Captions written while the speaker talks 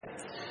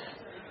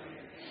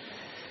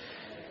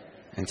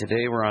And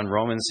today we're on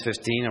Romans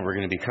 15, and we're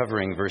going to be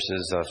covering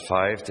verses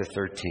 5 to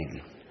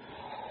 13.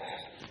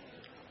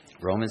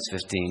 Romans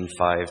 15,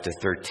 5 to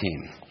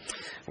 13.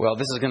 Well,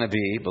 this is going to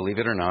be, believe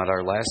it or not,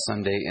 our last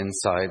Sunday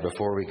inside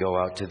before we go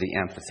out to the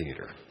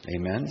amphitheater.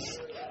 Amen?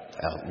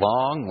 At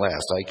long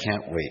last, I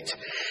can't wait.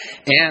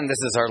 And this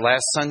is our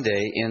last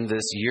Sunday in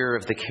this year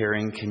of the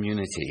caring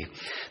community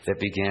that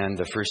began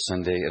the first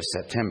Sunday of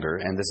September.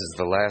 And this is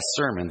the last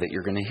sermon that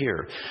you're going to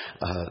hear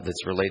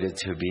that's related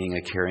to being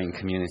a caring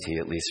community,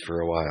 at least for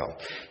a while.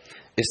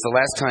 It's the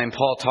last time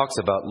Paul talks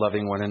about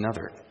loving one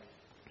another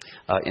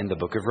in the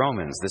book of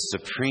Romans, the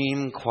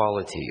supreme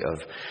quality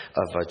of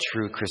a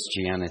true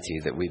Christianity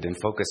that we've been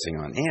focusing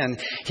on.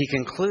 And he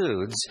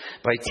concludes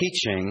by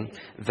teaching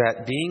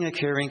that being a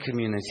caring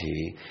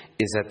community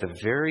is at the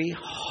very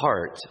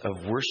heart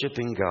of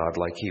worshiping God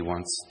like he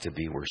wants to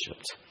be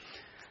worshipped.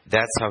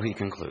 That's how he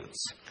concludes.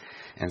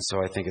 And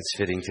so I think it's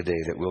fitting today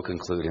that we'll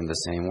conclude in the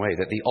same way,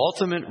 that the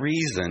ultimate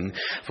reason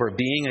for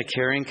being a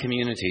caring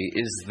community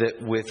is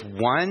that with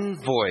one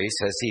voice,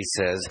 as he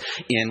says,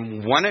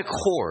 in one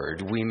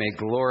accord, we may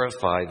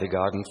glorify the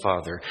God and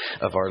Father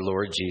of our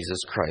Lord Jesus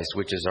Christ,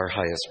 which is our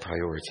highest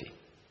priority.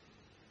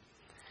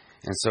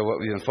 And so what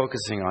we've been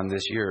focusing on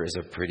this year is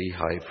a pretty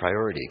high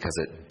priority because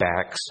it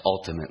backs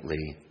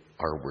ultimately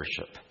our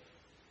worship.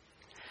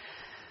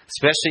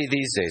 Especially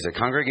these days, a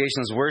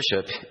congregation's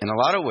worship, in a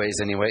lot of ways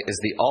anyway, is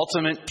the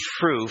ultimate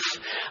proof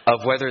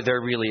of whether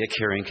they're really a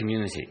caring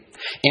community.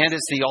 And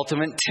it's the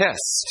ultimate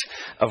test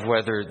of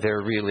whether they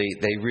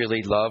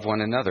really love one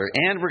another.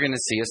 And we're going to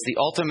see it's the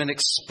ultimate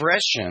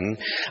expression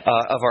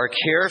of our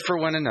care for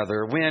one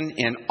another when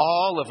in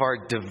all of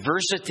our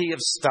diversity of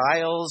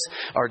styles,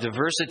 our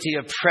diversity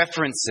of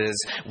preferences,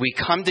 we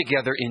come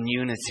together in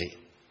unity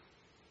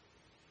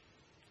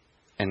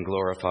and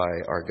glorify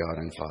our God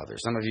and Father.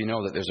 Some of you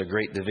know that there's a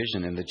great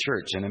division in the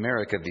church in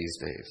America these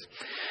days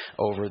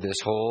over this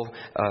whole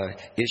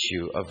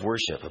issue of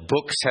worship.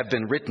 Books have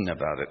been written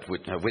about it.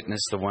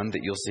 Witness the one that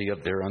you'll see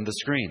up there on the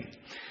screen.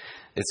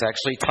 It's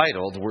actually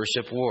titled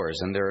Worship Wars,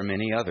 and there are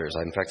many others.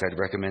 In fact, I'd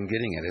recommend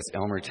getting it. It's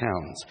Elmer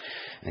Towns,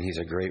 and he's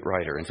a great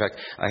writer. In fact,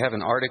 I have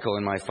an article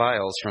in my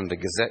files from the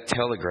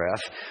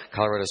Gazette-Telegraph,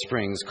 Colorado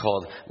Springs,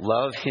 called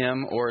Love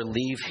Him or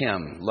Leave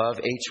Him. Love,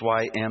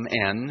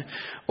 H-Y-M-N,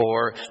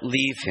 or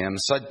Leave Him,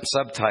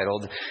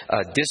 subtitled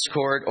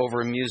Discord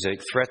Over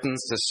Music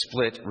Threatens to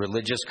Split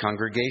Religious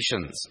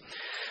Congregations.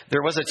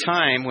 There was a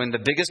time when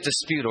the biggest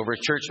dispute over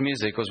church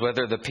music was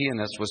whether the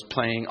pianist was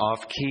playing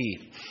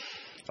off-key.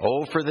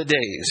 Oh, for the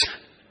days.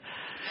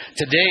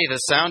 Today, the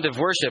sound of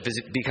worship has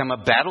become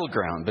a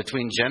battleground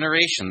between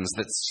generations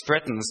that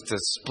threatens to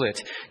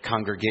split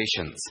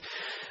congregations.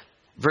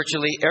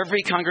 Virtually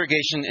every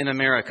congregation in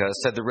America,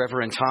 said the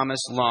Reverend Thomas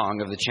Long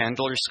of the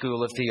Chandler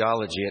School of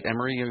Theology at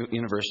Emory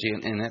University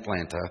in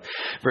Atlanta,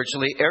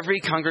 virtually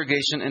every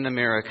congregation in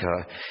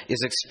America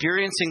is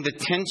experiencing the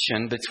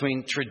tension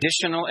between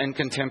traditional and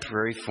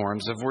contemporary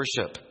forms of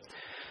worship.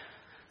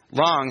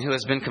 Long, who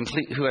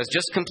has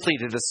just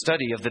completed a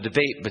study of the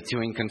debate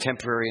between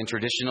contemporary and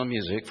traditional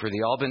music for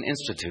the Alban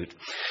Institute,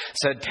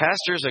 said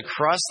pastors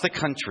across the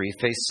country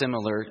face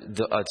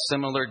a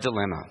similar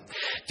dilemma.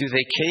 Do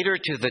they cater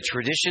to the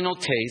traditional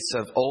tastes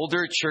of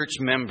older church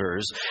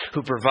members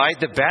who provide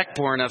the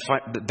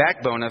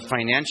backbone of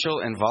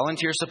financial and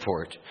volunteer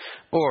support,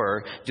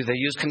 or do they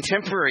use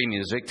contemporary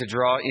music to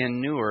draw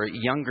in newer,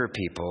 younger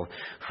people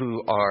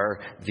who are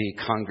the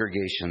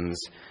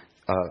congregation's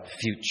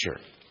future?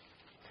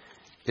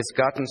 It's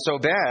gotten so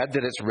bad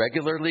that it's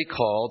regularly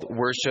called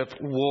Worship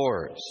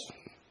Wars.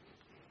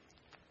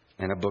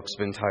 And a book's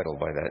been titled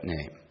by that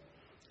name.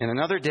 In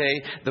another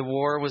day, the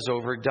war was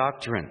over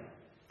doctrine.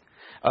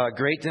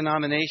 Great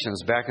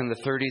denominations back in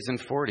the 30s and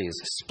 40s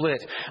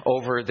split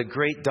over the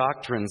great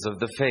doctrines of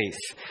the faith.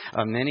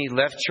 Many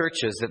left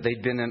churches that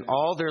they'd been in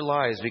all their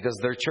lives because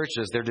their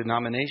churches, their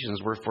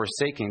denominations were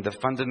forsaking the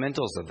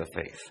fundamentals of the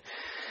faith.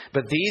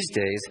 But these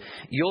days,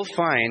 you'll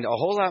find a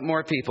whole lot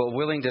more people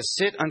willing to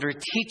sit under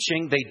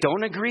teaching they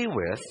don't agree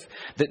with,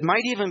 that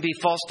might even be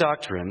false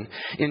doctrine,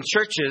 in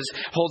churches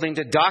holding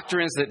to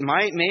doctrines that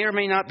may or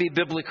may not be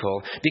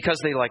biblical because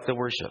they like the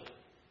worship.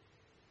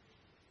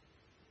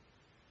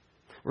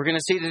 We're going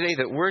to see today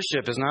that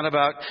worship is not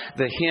about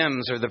the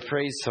hymns or the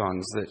praise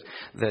songs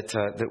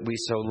that we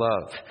so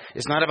love.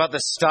 It's not about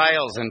the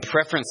styles and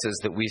preferences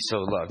that we so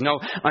love. No,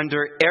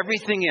 under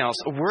everything else,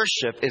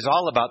 worship is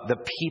all about the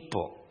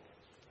people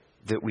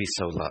that we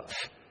so love.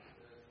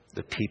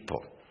 The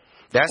people.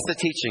 That's the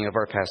teaching of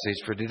our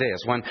passage for today.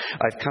 It's one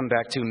I've come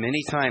back to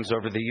many times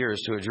over the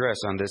years to address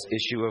on this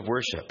issue of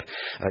worship,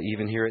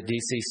 even here at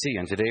DCC.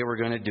 And today we're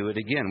going to do it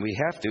again. We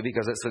have to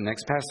because it's the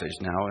next passage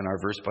now in our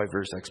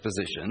verse-by-verse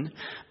exposition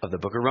of the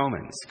book of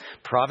Romans.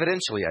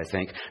 Providentially, I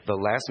think, the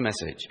last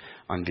message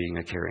on being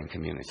a caring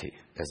community,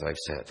 as I've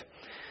said.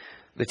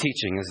 The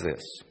teaching is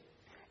this.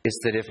 It's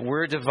that if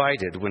we're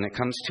divided when it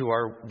comes to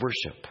our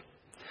worship,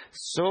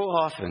 so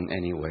often,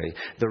 anyway,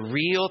 the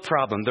real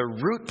problem, the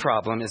root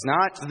problem is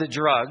not the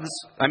drums,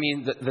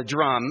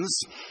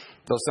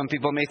 Though some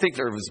people may think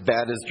they're as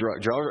bad as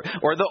drug,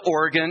 or the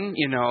organ,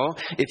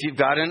 if you've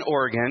got an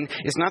organ.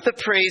 It's not the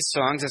praise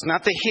songs. It's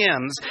not the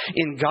hymns.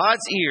 In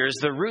God's ears,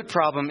 the root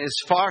problem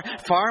is far,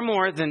 far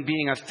more than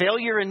being a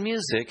failure in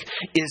music,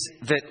 is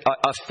that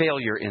a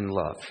failure in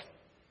love.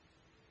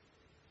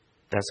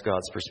 That's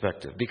God's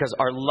perspective. Because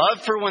our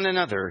love for one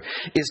another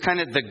is kind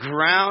of the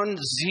ground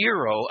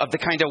zero of the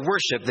kind of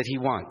worship that He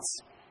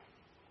wants.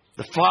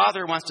 The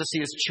Father wants to see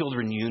His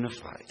children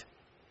unified.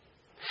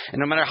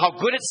 And no matter how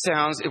good it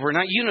sounds, if we're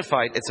not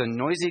unified, it's a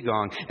noisy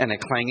gong and a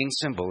clanging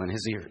cymbal in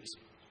His ears.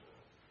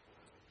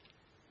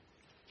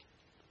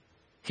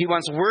 He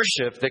wants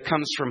worship that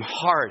comes from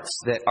hearts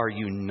that are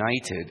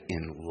united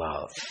in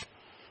love.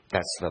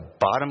 That's the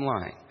bottom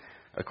line,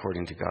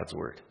 according to God's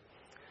Word.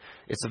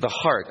 It's at the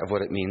heart of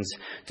what it means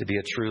to be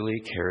a truly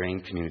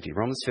caring community.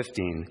 Romans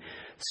 15,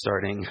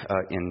 starting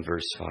in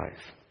verse 5.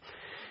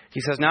 He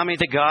says, now may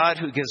the God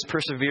who gives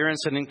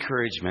perseverance and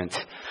encouragement,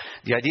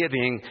 the idea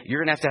being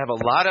you're going to have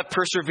a lot of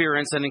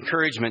perseverance and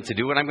encouragement to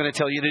do what I'm going to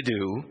tell you to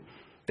do,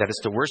 that is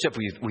to worship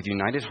with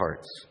united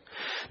hearts.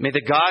 May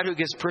the God who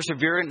gives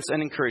perseverance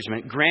and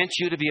encouragement grant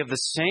you to be of the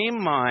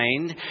same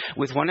mind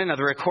with one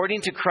another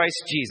according to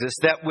Christ Jesus,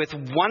 that with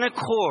one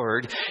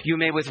accord you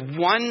may with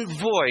one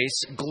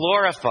voice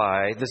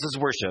glorify, this is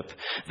worship,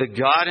 the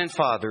God and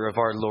Father of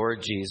our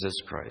Lord Jesus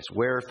Christ.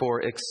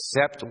 Wherefore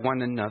accept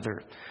one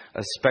another,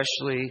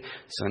 especially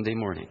Sunday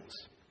mornings,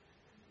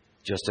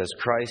 just as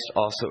Christ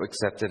also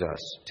accepted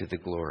us to the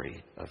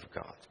glory of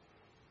God.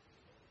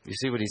 You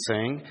see what he's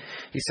saying?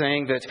 He's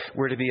saying that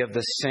we're to be of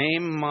the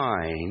same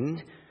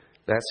mind,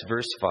 that's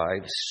verse 5,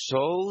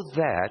 so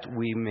that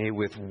we may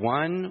with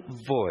one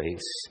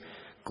voice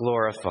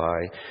glorify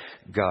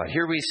God.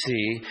 Here we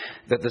see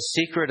that the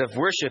secret of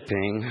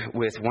worshiping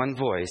with one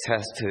voice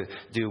has to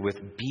do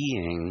with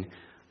being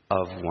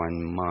of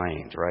one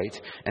mind,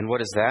 right? And what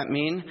does that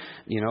mean?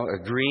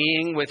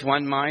 Agreeing with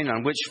one mind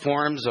on which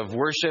forms of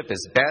worship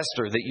is best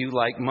or that you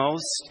like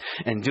most,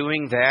 and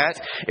doing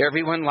that.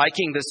 Everyone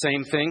liking the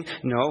same thing?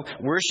 No.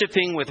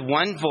 Worshiping with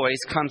one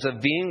voice comes of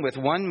being with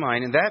one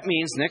mind, and that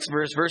means, next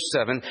verse, verse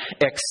 7,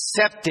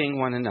 accepting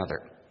one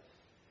another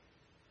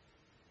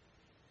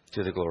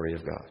to the glory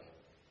of God.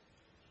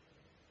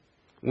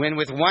 When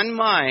with one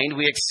mind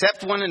we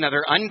accept one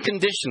another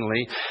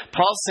unconditionally,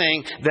 Paul's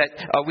saying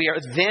that we are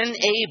then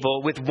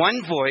able with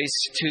one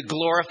voice to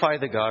glorify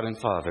the God and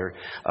Father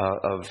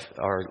of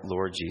our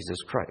Lord Jesus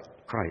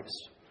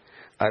Christ.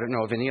 I don't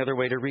know of any other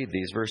way to read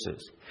these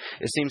verses.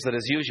 It seems that,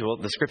 as usual,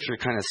 the Scripture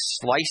kind of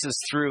slices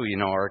through,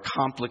 our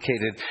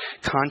complicated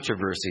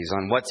controversies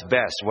on what's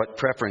best, what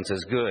preference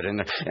is good, and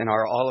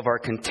all of our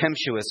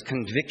contemptuous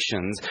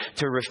convictions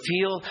to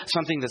reveal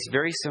something that's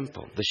very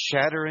simple, the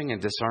shattering and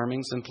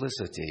disarming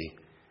simplicity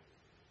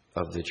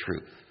of the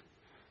truth.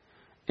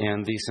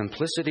 And the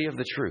simplicity of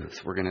the truth,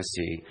 we're going to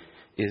see,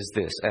 is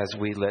this: as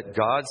we let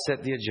God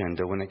set the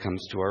agenda when it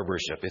comes to our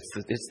worship,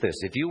 it's this.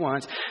 If you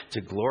want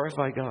to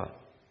glorify God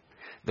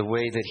the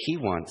way that He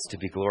wants to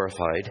be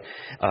glorified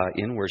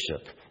in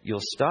worship, you'll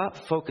stop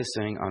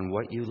focusing on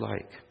what you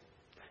like,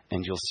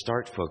 and you'll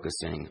start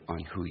focusing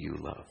on who you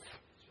love.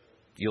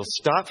 You'll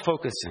stop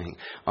focusing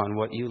on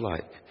what you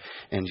like,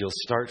 and you'll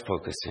start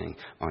focusing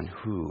on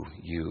who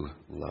you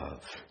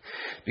love.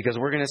 Because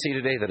we're going to see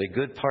today that a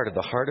good part of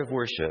the heart of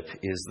worship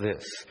is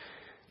this: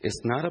 it's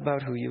not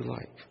about who you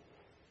like,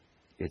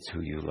 it's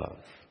who you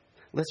love.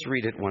 Let's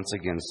read it once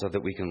again so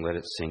that we can let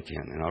it sink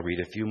in. And I'll read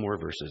a few more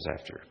verses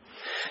after.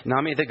 Now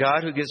may the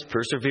God who gives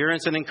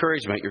perseverance and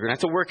encouragement, you're going to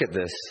have to work at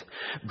this,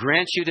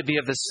 grant you to be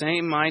of the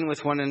same mind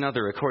with one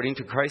another according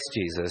to Christ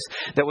Jesus,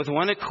 that with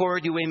one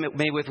accord you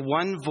may with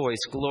one voice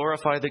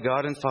glorify the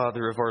God and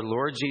Father of our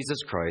Lord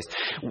Jesus Christ.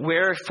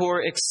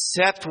 Wherefore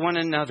accept one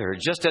another,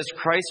 just as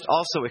Christ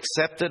also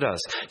accepted us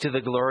to the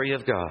glory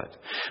of God.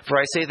 For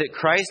I say that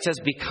Christ has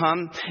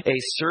become a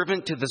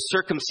servant to the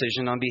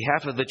circumcision on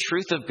behalf of the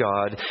truth of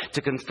God,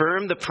 to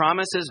confirm the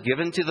promises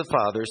given to the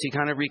fathers. He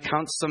kind of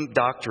recounts some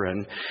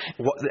doctrine.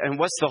 And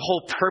what's the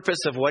whole purpose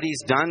of what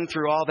He's done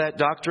through all that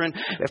doctrine?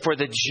 For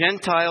the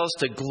Gentiles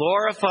to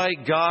glorify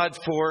God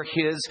for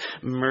His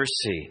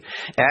mercy.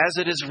 As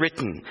it is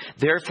written,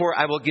 therefore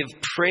I will give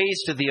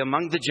praise to Thee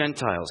among the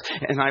Gentiles,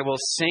 and I will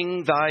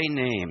sing Thy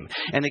name.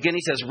 And again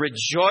he says,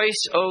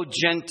 rejoice, O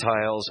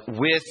Gentiles,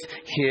 with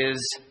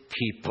His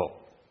people.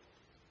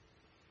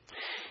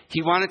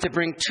 He wanted to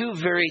bring two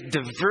very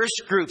diverse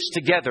groups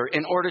together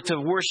in order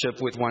to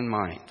worship with one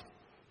mind.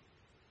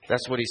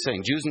 That's what he's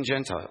saying, Jews and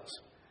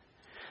Gentiles.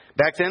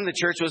 Back then, the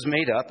church was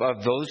made up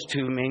of those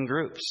two main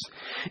groups.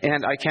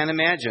 And I can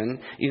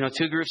imagine,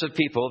 two groups of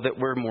people that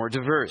were more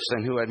diverse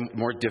and who had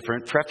more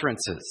different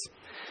preferences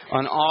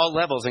on all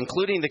levels,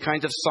 including the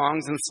kinds of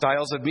songs and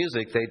styles of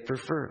music they'd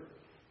prefer.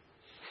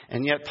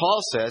 And yet Paul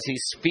says, he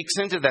speaks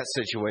into that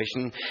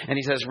situation, and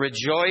he says,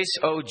 rejoice,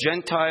 O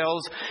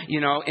Gentiles,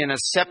 in a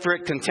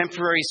separate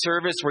contemporary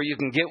service where you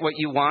can get what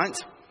you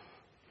want.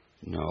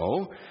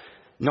 No,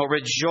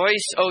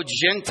 rejoice, O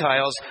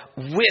Gentiles,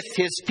 with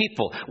His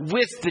people,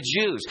 with the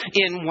Jews,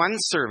 in one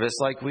service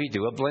like we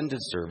do, a blended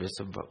service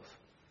of both.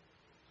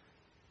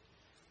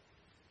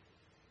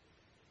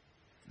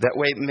 That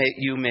way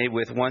you may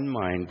with one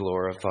mind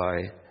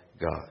glorify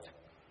God.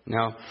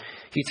 Now,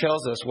 he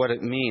tells us what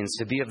it means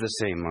to be of the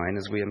same mind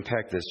as we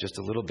unpack this just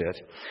a little bit.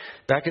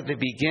 Back at the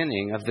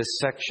beginning of this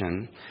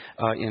section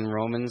in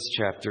Romans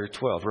chapter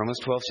 12, Romans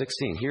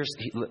 12:16.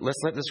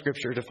 Let's let the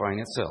scripture define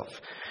itself.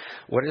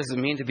 What does it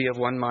mean to be of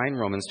one mind?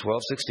 Romans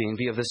 12:16.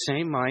 Be of the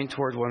same mind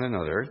toward one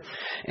another.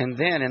 And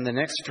then in the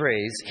next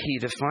phrase, he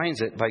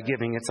defines it by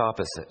giving its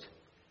opposite.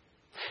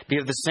 Be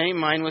of the same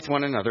mind with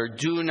one another.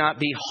 Do not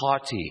be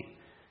haughty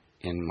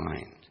in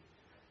mind.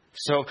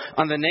 So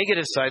on the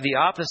negative side, the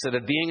opposite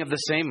of being of the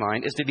same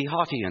mind is to be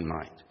haughty in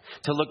mind,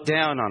 to look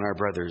down on our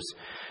brothers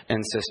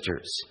and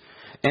sisters.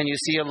 And you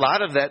see a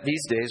lot of that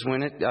these days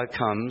when it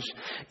comes,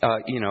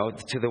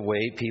 to the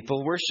way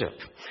people worship.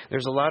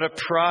 There's a lot of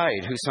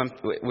pride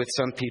with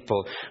some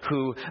people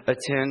who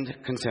attend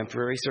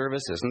contemporary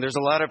services, and there's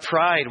a lot of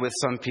pride with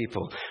some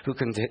people who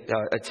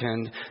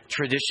attend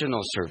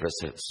traditional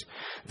services.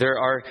 There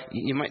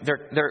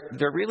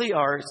really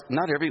are,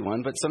 not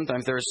everyone, but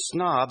sometimes there are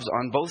snobs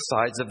on both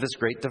sides of this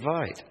great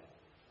divide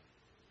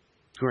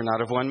who are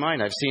not of one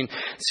mind. I've seen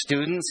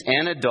students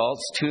and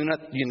adults turn up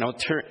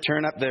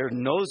their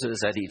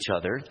noses at each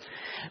other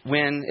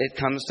when it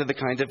comes to the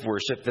kind of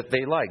worship that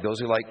they like. Those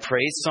who like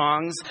praise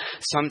songs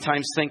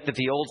sometimes think that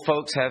the old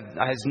folks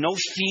has no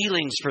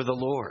feelings for the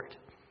Lord.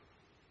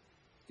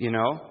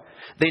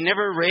 They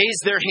never raise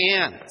their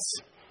hands.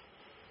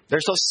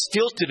 They're so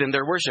stilted in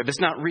their worship. It's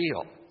not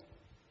real.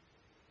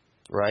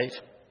 Right?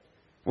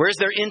 Where's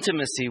their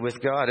intimacy with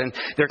God? And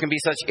there can be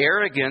such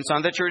arrogance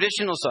on the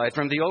traditional side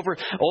from the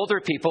older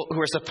people who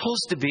are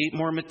supposed to be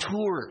more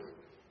mature.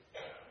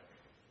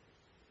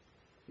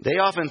 They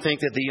often think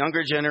that the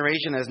younger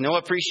generation has no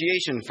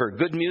appreciation for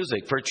good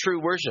music, for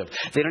true worship.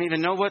 They don't even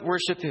know what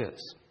worship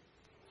is.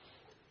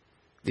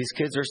 These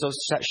kids are so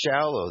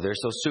shallow. They're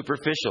so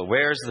superficial.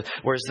 Where's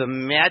the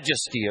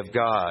majesty of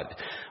God?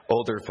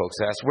 Older folks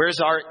ask. Where's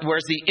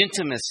the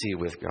intimacy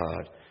with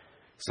God?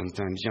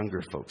 Sometimes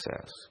younger folks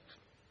ask.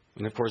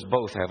 And of course,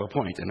 both have a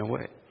point in a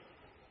way.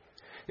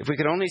 If we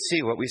could only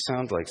see what we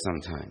sound like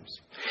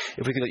sometimes.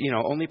 If we could,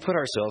 only put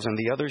ourselves in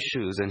the other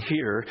shoes and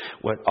hear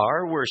what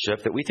our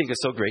worship that we think is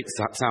so great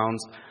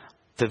sounds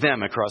to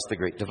them across the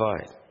Great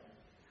Divide.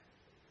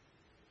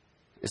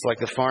 It's like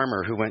the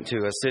farmer who went to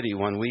a city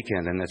one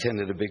weekend and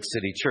attended a big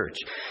city church.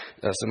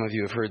 Some of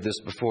you have heard this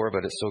before,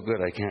 but it's so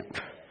good I can't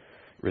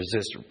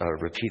resist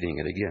repeating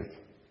it again.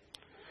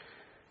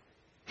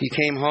 He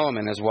came home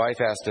and his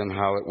wife asked him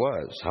how it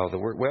was, how the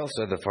work. Well,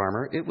 said the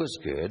farmer, it was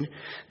good.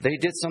 They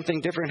did something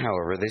different,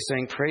 however. They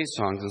sang praise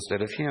songs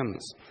instead of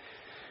hymns.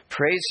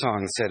 Praise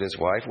songs, said his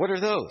wife. What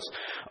are those?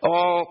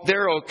 Oh,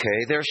 they're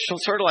okay. They're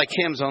sort of like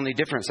hymns, only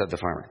different, said the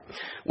farmer.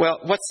 Well,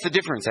 what's the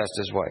difference, asked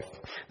his wife.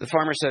 The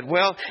farmer said,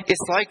 well,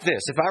 it's like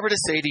this. If I were to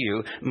say to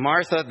you,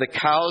 Martha, the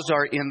cows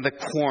are in the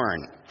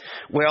corn,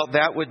 well,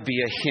 that would be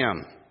a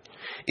hymn.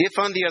 If,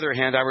 on the other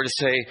hand, I were to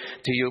say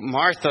to you,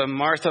 Martha,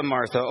 Martha,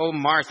 Martha, oh,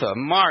 Martha,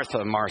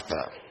 Martha,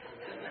 Martha.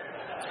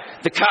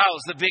 The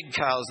cows, the big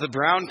cows, the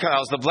brown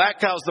cows, the black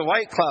cows, the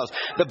white cows,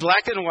 the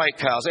black and white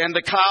cows, and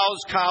the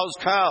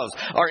cows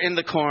are in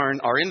the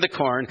corn, are in the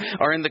corn,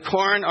 are in the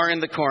corn, are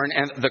in the corn,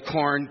 and the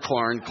corn.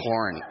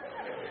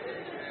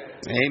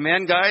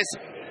 Amen, guys?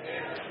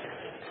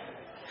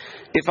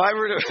 If I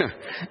were to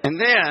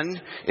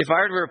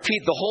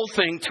repeat the whole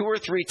thing 2 or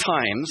 3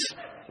 times,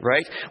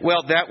 right?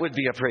 Well, that would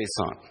be a praise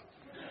song.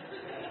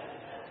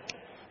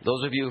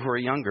 Those of you who are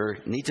younger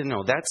need to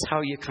know that's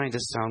how you kind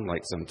of sound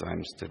like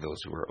sometimes to those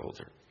who are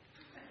older.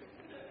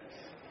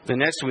 The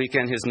next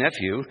weekend, his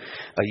nephew,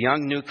 a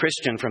young new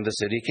Christian from the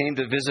city, came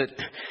to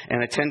visit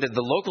and attended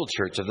the local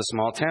church of the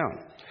small town.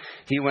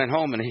 He went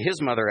home and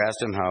his mother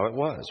asked him how it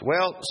was.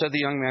 Well, said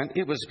the young man,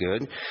 it was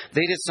good.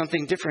 They did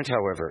something different,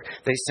 however.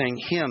 They sang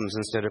hymns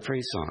instead of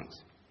praise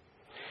songs.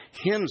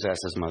 Hymns,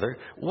 asked his mother.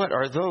 What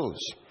are those?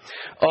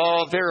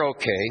 Oh, they're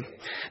okay.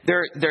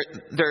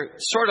 They're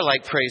sort of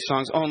like praise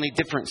songs, only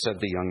different, said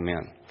the young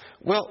man.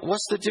 Well,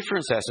 what's the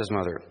difference, asked his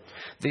mother.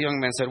 The young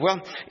man said,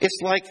 well, it's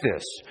like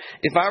this.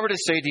 If I were to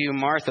say to you,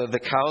 Martha, the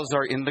cows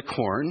are in the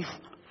corn,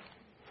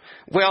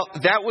 well,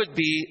 that would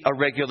be a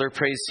regular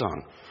praise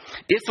song.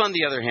 If, on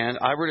the other hand,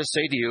 I were to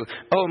say to you,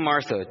 oh,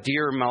 Martha,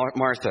 dear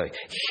Martha,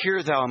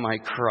 hear thou my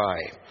cry.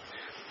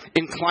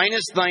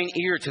 Inclinest thine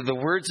ear to the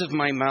words of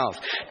my mouth.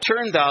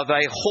 Turn thou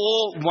thy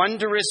whole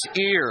wondrous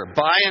ear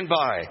by and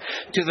by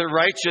to the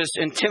righteous,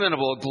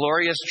 intimidable,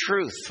 glorious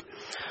truth.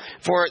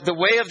 For the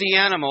way of the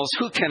animals,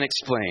 who can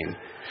explain?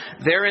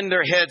 There in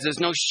their heads is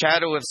no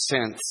shadow of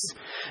sense.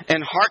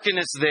 And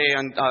hearkenest they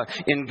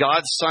in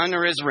God's sun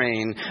or his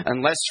rain,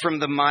 unless from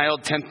the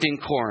mild tempting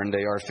corn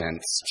they are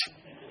fenced.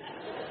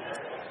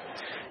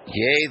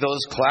 Yea,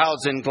 those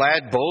clouds in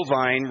glad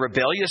bovine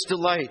rebellious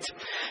delight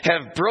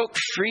have broke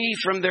free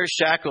from their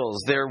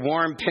shackles, their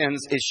warm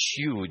pens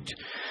eschewed.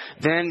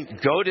 Then,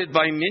 goaded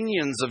by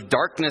minions of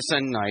darkness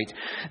and night,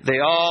 they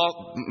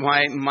all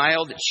my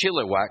mild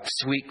chilliwack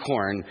sweet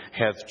corn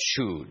have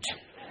chewed.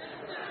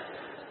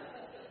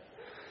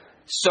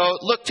 So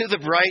look to the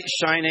bright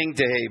shining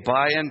day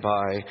by and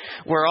by,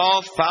 where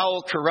all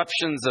foul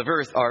corruptions of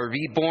earth are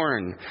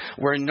reborn,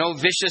 where no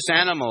vicious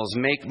animals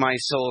make my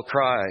soul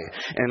cry,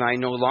 and I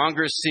no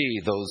longer see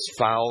those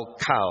foul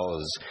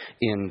cows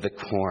in the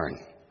corn.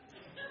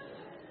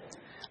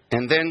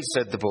 And then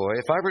said the boy,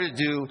 if I were to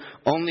do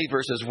only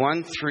verses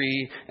 1,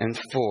 3, and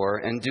 4,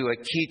 and do a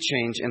key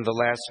change in the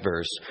last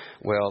verse,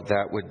 well,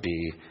 that would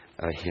be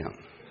a hymn.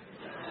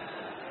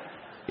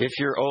 If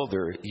you're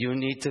older, you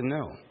need to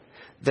know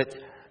that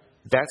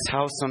that's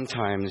how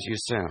sometimes you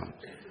sound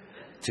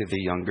to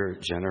the younger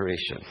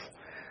generation.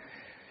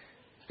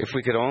 If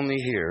we could only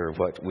hear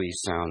what we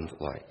sound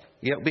like.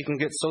 Yet we can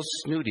get so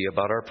snooty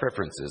about our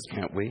preferences,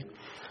 can't we?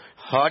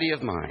 Haughty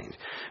of mind,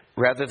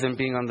 rather than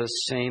being on the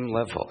same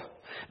level,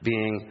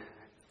 being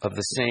of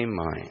the same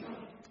mind.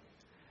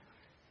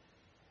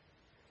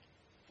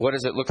 What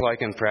does it look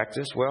like in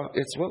practice? Well,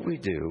 it's what we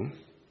do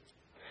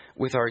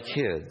with our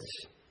kids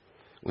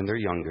when they're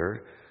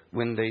younger,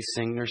 when they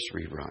sing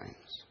nursery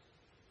rhymes,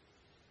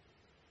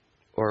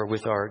 or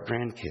with our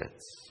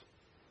grandkids.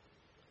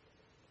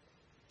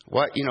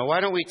 Why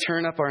don't we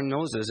turn up our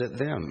noses at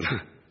them?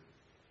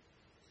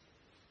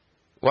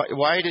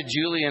 Why did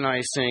Julie and I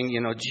sing,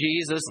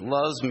 Jesus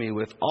loves me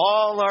with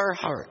all our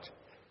heart,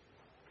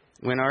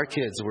 when our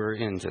kids were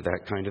into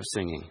that kind of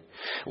singing?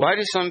 Why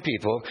do some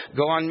people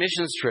go on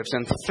missions trips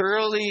and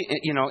thoroughly,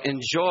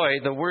 enjoy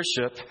the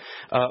worship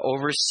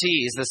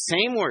overseas, the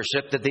same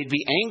worship that they'd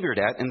be angered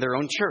at in their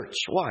own church?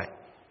 Why?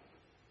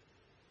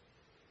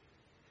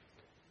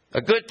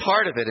 A good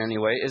part of it,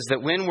 anyway, is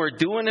that when we're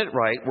doing it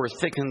right, we're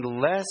thinking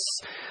less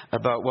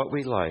about what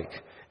we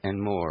like and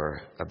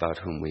more about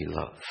whom we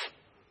love.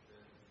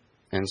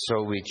 And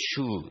so we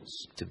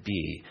choose to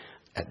be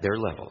at their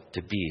level,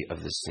 to be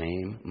of the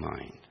same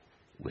mind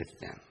with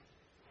them.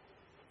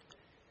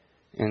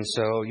 And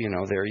so,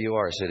 there you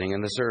are sitting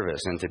in the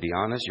service. And to be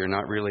honest, you're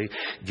not really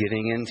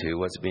getting into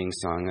what's being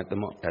sung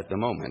at the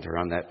moment or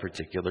on that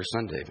particular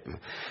Sunday.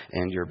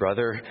 And your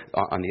brother,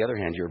 on the other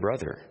hand, your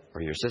brother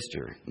or your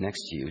sister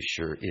next to you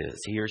sure is.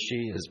 He or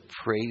she is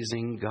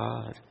praising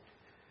God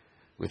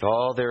with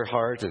all their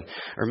heart.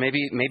 Or maybe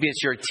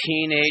it's your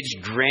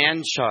teenage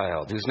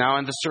grandchild who's now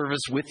in the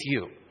service with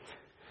you.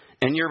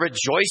 And you're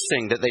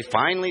rejoicing that they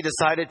finally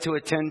decided to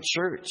attend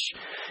church.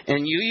 And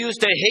you used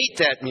to hate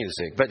that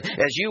music. But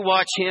as you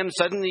watch him,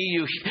 suddenly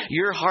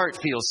your heart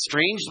feels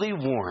strangely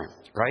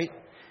warmed, right?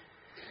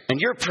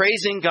 And you're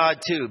praising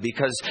God too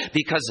because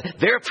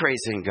they're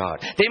praising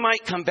God. They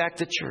might come back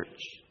to church.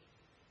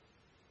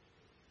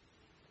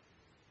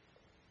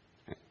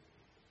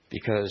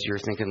 Because you're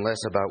thinking less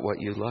about what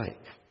you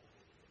like.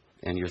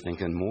 And you're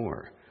thinking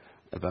more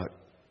about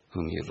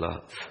whom you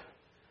love.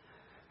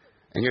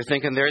 And you're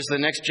thinking, there's the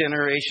next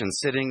generation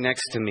sitting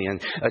next to me,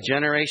 and a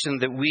generation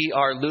that we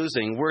are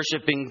losing,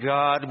 worshiping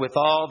God with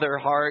all their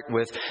heart,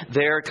 with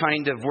their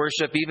kind of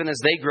worship, even as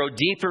they grow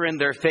deeper in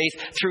their faith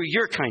through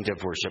your kind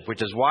of worship,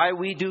 which is why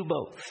we do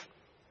both.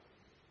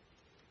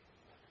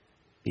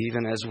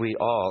 Even as we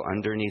all,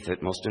 underneath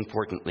it, most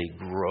importantly,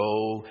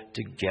 grow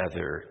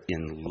together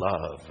in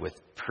love with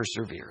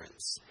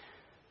perseverance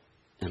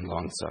and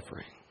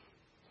long-suffering.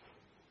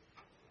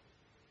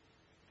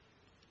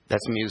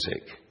 That's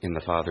music in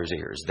the Father's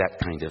ears, that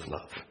kind of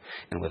love.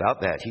 And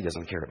without that, He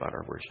doesn't care about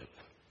our worship.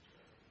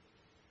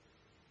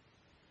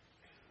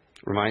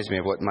 Reminds me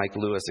of what Mike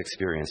Lewis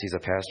experienced. He's a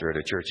pastor at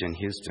a church in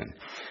Houston,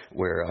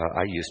 where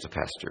I used to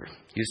pastor.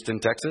 Houston,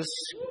 Texas?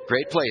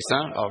 Great place,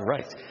 huh? All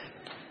right.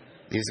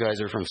 These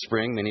guys are from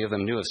Spring. Many of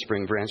them knew of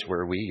Spring Branch,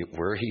 where we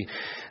were.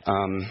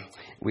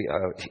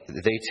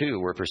 They too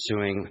were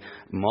pursuing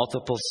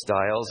multiple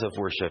styles of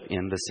worship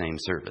in the same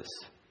service.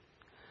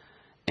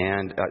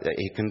 And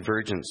a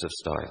convergence of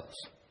styles,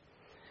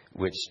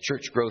 which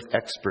church growth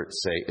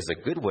experts say is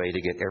a good way to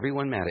get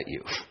everyone mad at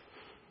you.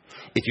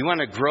 If you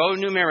want to grow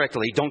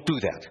numerically, don't do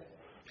that.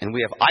 And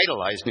we have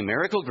idolized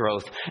numerical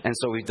growth, and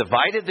so we've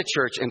divided the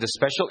church into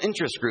special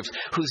interest groups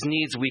whose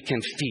needs we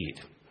can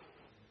feed.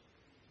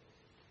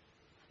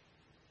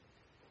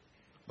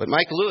 But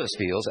Mike Lewis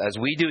feels, as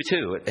we do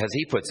too, as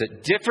he puts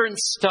it, different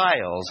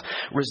styles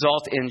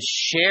result in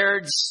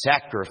shared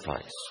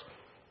sacrifice.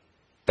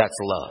 That's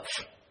love.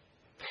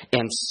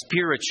 And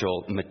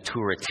spiritual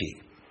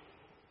maturity.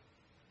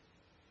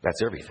 That's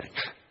everything.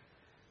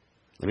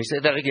 Let me say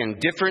that again.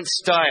 Different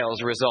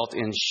styles result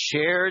in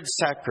shared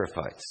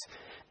sacrifice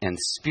and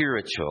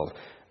spiritual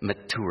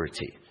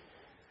maturity.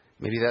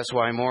 Maybe that's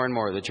why more and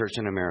more the church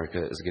in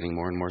America is getting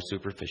more and more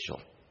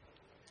superficial.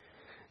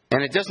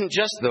 And it doesn't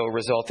just, though,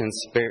 result in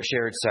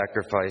shared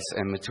sacrifice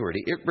and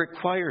maturity. It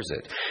requires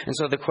it. And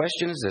so the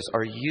question is this: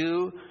 are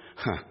you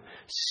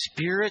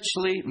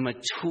spiritually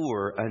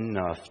mature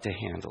enough to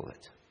handle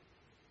it?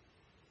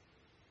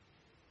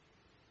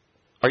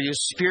 Are you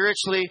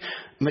spiritually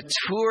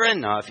mature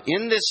enough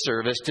in this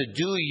service to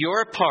do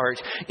your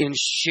part in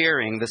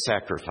sharing the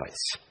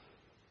sacrifice?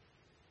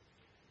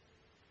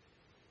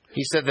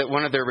 He said that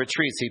one of their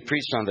retreats, he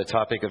preached on the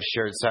topic of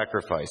shared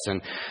sacrifice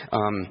and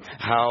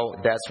how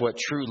that's what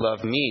true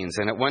love means.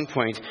 And at one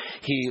point,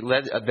 he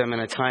led them in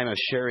a time of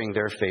sharing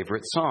their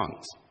favorite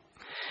songs.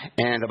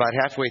 And about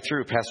halfway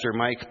through, Pastor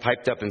Mike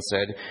piped up and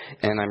said,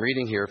 and I'm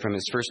reading here from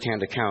his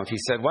firsthand account, he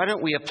said, "Why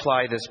don't we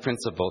apply this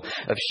principle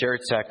of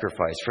shared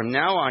sacrifice? From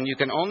now on, you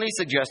can only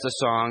suggest a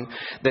song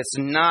that's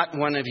not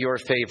one of your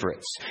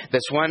favorites,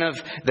 but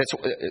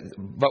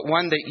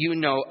one that you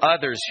know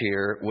others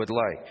here would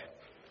like."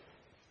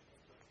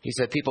 He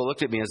said, "People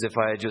looked at me as if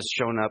I had just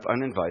shown up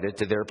uninvited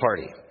to their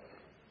party.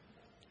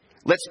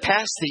 Let's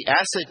pass the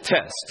acid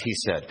test," he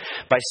said,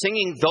 "by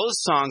singing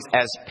those songs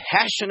as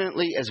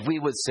passionately as we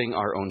would sing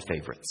our own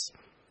favorites."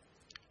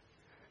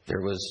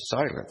 There was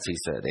silence, he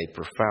said, a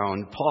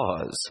profound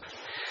pause.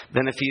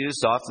 Then a few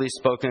softly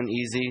spoken,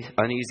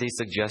 uneasy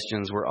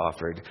suggestions were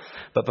offered.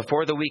 But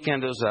before the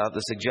weekend was out,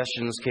 the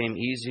suggestions came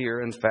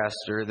easier and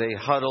faster. They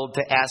huddled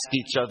to ask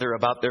each other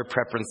about their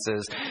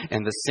preferences,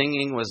 and the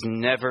singing was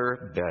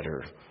never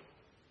better.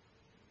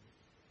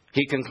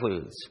 He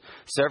concludes,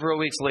 "Several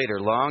weeks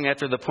later, long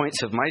after the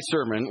points of my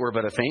sermon were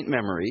but a faint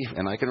memory,"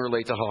 and I can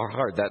relate to how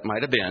hard that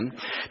might have been,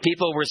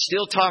 "people were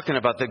still talking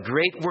about the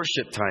great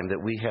worship time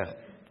that we had.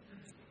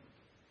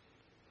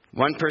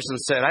 One person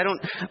said,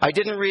 I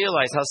didn't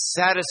realize how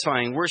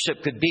satisfying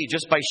worship could be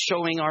just by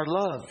showing our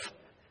love,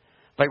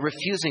 by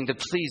refusing to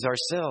please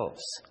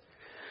ourselves.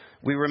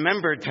 We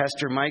remembered,"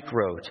 Pastor Mike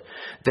wrote,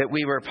 "that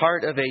we were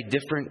part of a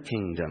different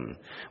kingdom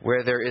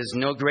where there is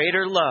no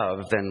greater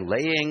love than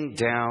laying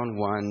down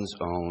one's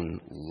own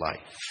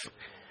life.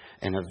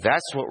 And if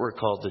that's what we're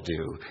called to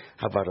do,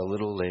 how about a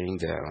little laying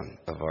down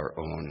of our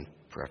own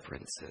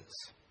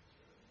preferences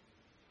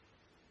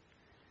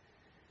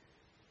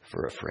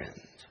for a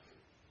friend?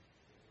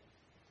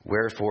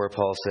 Wherefore,"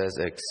 Paul says,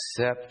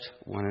 "accept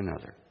one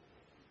another,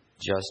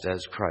 just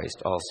as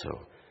Christ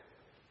also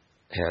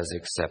has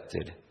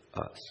accepted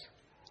us."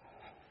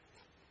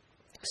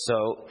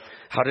 So,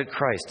 how did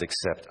Christ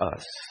accept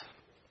us?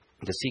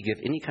 Does he give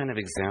any kind of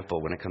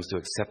example when it comes to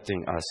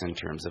accepting us in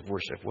terms of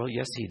worship? Well,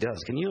 yes, he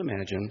does. Can you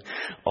imagine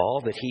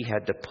all that he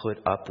had to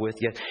put up with?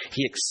 Yet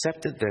he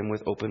accepted them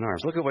with open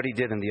arms. Look at what he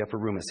did in the upper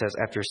room. It says,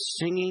 after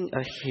singing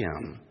a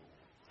hymn,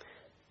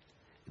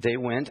 they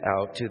went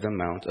out to the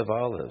Mount of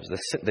Olives.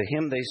 The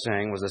hymn they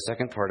sang was the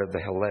second part of the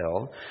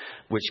Hallel,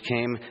 which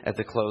came at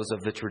the close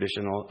of the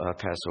traditional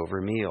Passover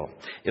meal.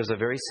 It was a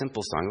very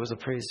simple song. It was a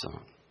praise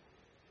song,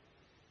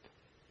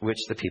 which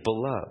the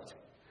people loved.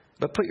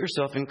 But put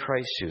yourself in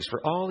Christ's shoes.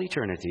 For all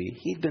eternity,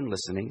 he'd been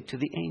listening to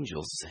the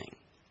angels sing.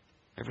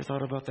 Ever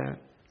thought about that?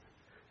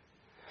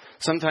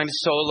 Sometimes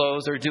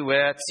solos or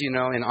duets, in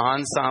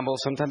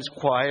ensembles, sometimes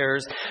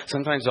choirs,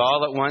 sometimes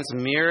all at once,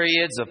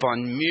 myriads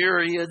upon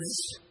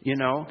myriads,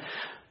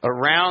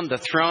 around the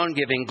throne,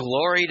 giving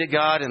glory to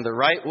God in the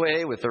right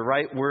way with the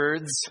right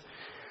words.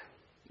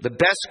 The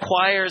best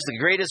choirs, the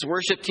greatest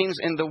worship teams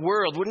in the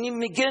world wouldn't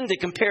even begin to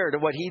compare to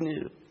what he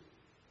knew.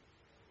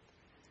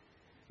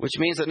 Which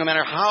means that no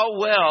matter how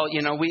well,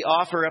 we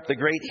offer up the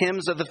great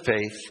hymns of the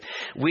faith,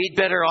 we'd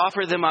better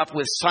offer them up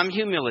with some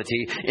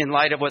humility in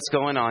light of what's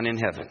going on in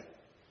heaven.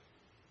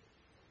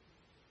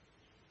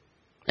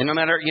 And no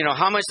matter,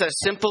 how much that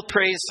simple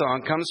praise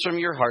song comes from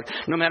your heart,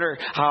 no matter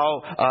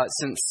how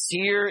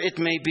sincere it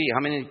may be,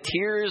 how many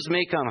tears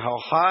may come, how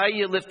high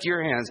you lift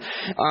your hands,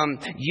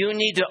 you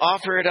need to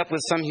offer it up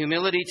with some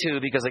humility too,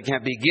 because it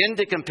can't begin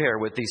to compare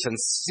with the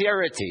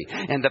sincerity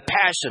and the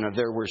passion of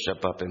their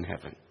worship up in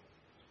heaven.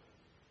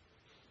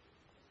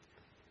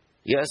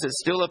 Yes, it's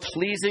still a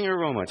pleasing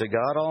aroma to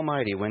God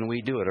Almighty when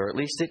we do it, or at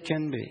least it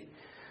can be.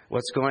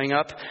 What's going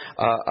up,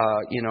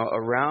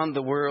 around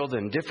the world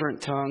in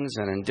different tongues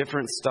and in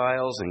different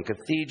styles, in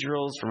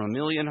cathedrals, from a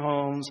million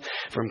homes,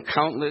 from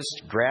countless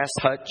grass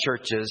hut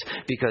churches,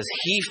 because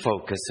he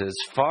focuses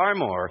far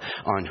more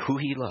on who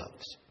he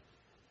loves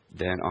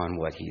than on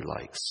what he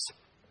likes.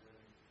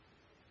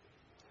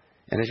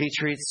 And if he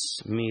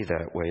treats me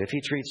that way, if he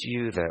treats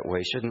you that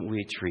way, shouldn't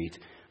we treat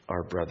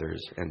our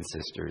brothers and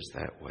sisters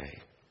that way?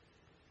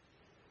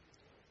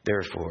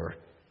 Therefore,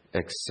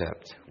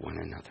 accept one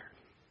another.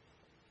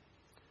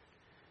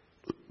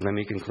 Let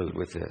me conclude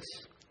with this.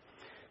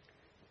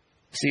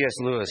 C.S.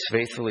 Lewis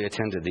faithfully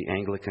attended the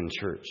Anglican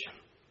Church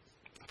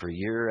for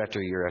year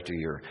after year after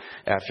year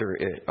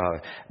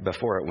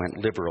before it went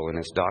liberal in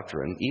its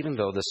doctrine, even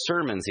though the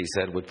sermons, he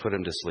said, would put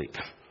him to sleep.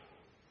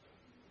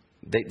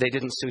 They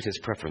didn't suit his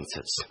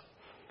preferences.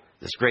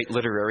 This great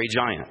literary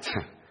giant.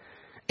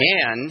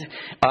 And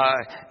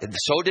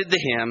so did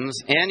the hymns.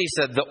 And he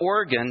said the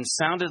organ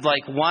sounded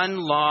like one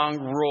long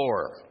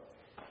roar.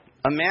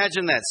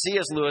 Imagine that.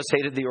 C.S. Lewis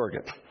hated the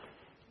organ.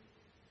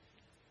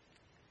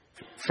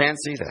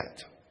 Fancy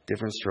that.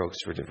 Different strokes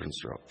for different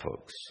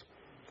folks.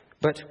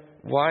 But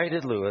why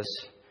did Lewis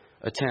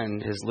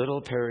attend his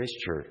little parish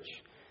church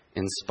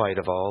in spite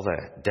of all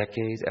that?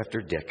 Decade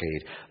after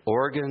decade,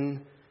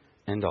 organ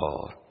and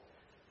all,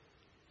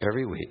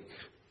 every week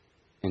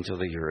until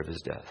the year of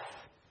his death.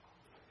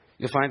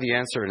 You'll find the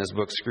answer in his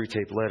book,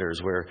 Screwtape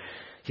Letters, where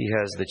he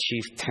has the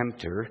chief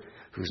tempter,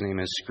 whose name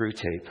is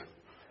Screwtape.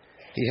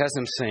 He has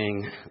them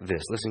saying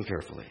this. Listen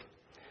carefully.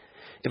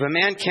 If a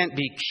man can't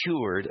be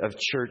cured of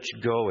church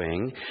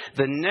going,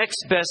 the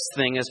next best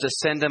thing is to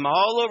send him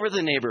all over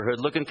the neighborhood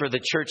looking for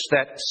the church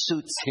that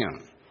suits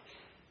him,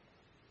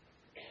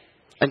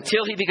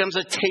 until he becomes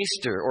a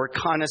taster or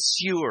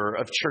connoisseur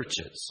of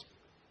churches.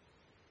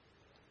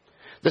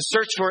 The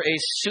search for a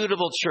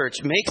suitable church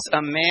makes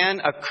a man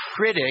a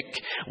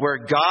critic where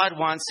God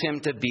wants him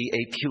to be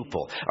a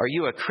pupil. Are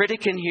you a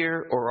critic in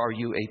here, or are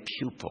you a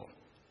pupil?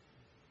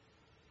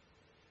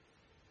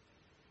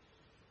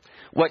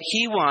 What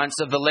he wants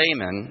of the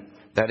layman,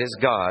 that is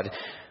God,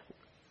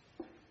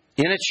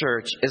 in a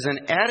church is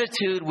an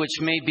attitude which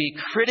may be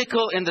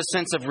critical in the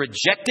sense of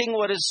rejecting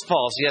what is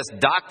false. Yes,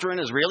 doctrine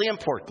is really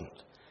important.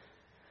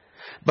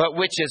 But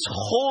which is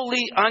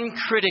wholly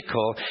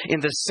uncritical in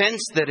the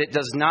sense that it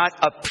does not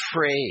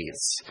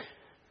appraise.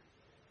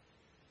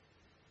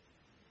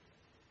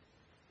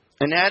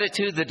 An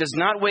attitude that does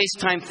not waste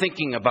time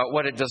thinking about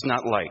what it does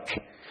not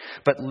like,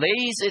 but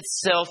lays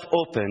itself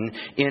open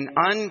in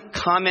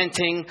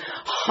uncommenting,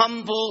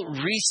 humble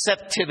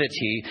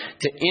receptivity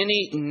to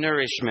any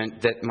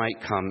nourishment that might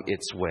come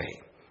its way.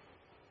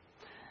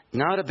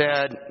 Not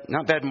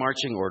bad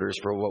marching orders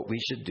for what we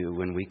should do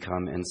when we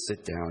come and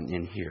sit down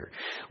in here.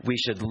 We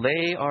should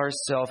lay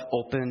ourselves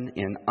open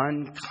in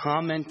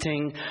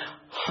uncommenting,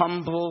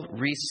 humble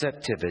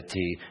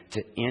receptivity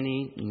to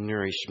any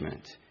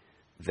nourishment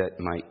that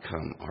might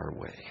come our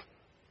way.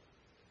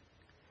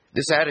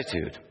 This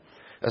attitude,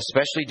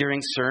 especially during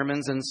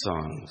sermons and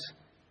songs,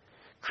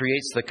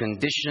 creates the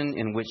condition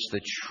in which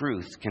the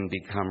truth can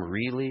become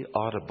really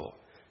audible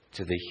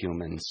to the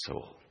human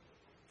soul.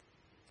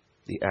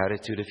 The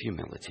attitude of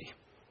humility,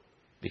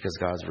 because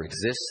God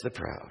resists the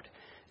proud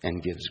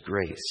and gives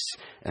grace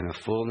and a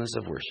fullness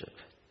of worship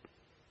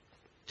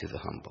to the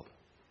humble.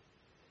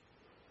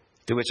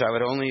 To which I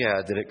would only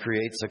add that it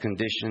creates a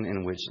condition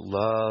in which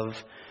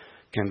love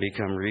can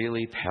become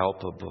really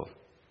palpable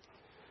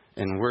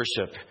and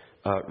worship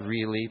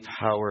really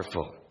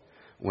powerful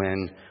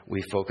when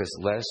we focus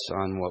less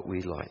on what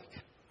we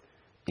like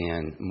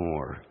and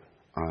more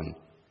on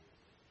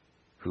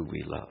who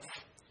we love.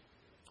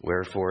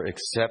 Wherefore,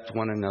 accept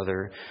one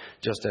another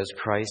just as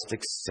Christ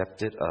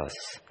accepted us,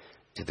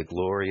 to the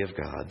glory of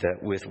God,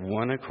 that with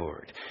one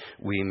accord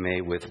we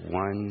may with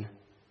one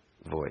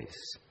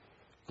voice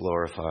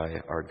glorify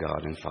our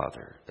God and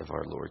Father of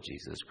our Lord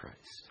Jesus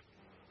Christ.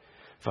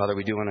 Father,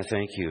 we do want to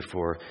thank you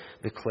for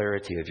the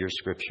clarity of your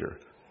Scripture.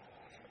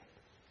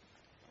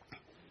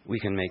 We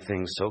can make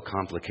things so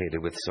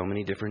complicated with so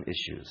many different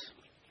issues.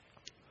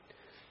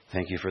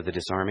 Thank you for the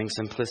disarming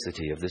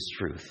simplicity of this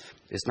truth.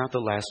 It's not the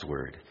last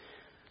word,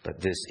 but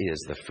this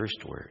is the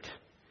first word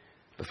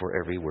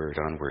before every word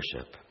on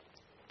worship.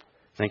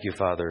 Thank you,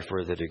 Father,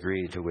 for the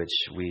degree to which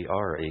we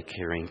are a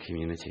caring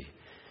community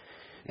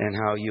and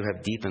how you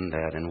have deepened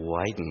that and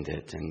widened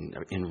it and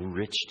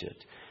enriched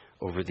it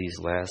over these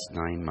last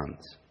 9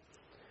 months.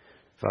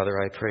 Father,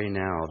 I pray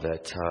now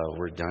that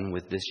we're done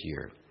with this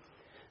year,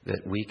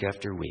 that week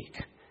after week,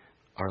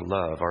 our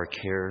love, our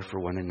care for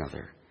one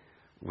another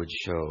would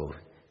show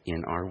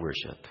in our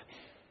worship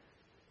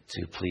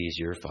to please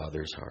your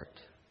Father's heart.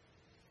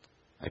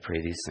 I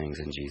pray these things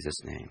in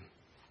Jesus' name.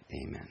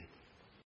 Amen.